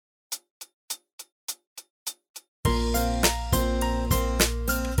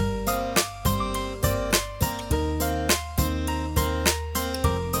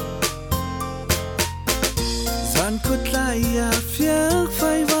Zaantlai Ah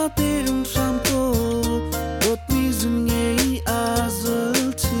Fiakfai vialte rung hram ko Dawtmi zuun ngaih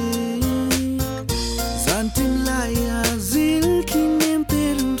zilthli Zaantim Tlai Ah zilthli nemte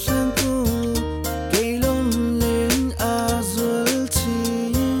rung hram ko lunglen zualti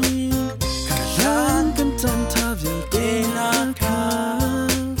hlan kan tan tha vialte ka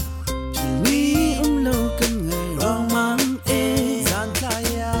ni lo kan ngai ruang mang Zaantlai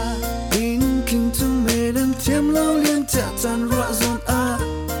Ah in king tu medan tiam lo lian cha chan ruwa zon a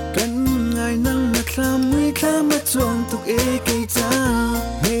kan ngai nang na thlam mi kham ma chong tuk kai cha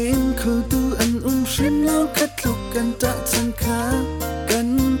men khu tu an shrim lo khat luk kan ta chan kha kan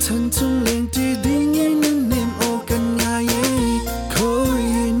than chung leng ti ding in nem o kan ngai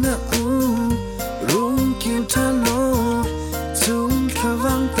khoi na rung kim tha lo chung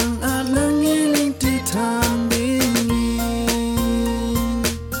khawang tang a lang leng ti tham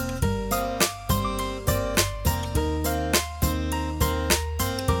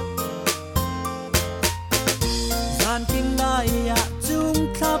Zaantlai Ah chung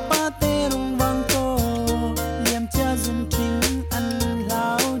thla pa te rung wang ko liam cha zum king an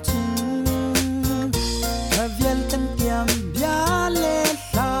lau chin vial kan tiam bia le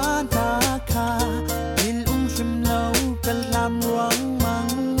hla da kha shim lo kan lam ruang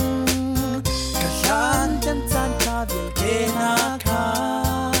mang ka hlan kan chan kha vialte na kha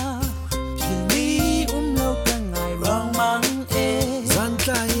ni lo kan ngai ruang mang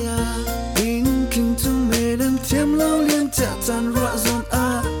Zaantlai Ah in king tu medan tiam lo lian cha chan ruwa zon a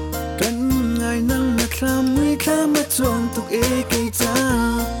kan ngai nang na thlam mi kham ma chong tuk kai cha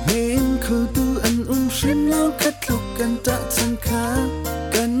men khu tu an shrim lo khat luk kan ta chan kha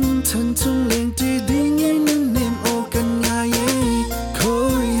kan than chung le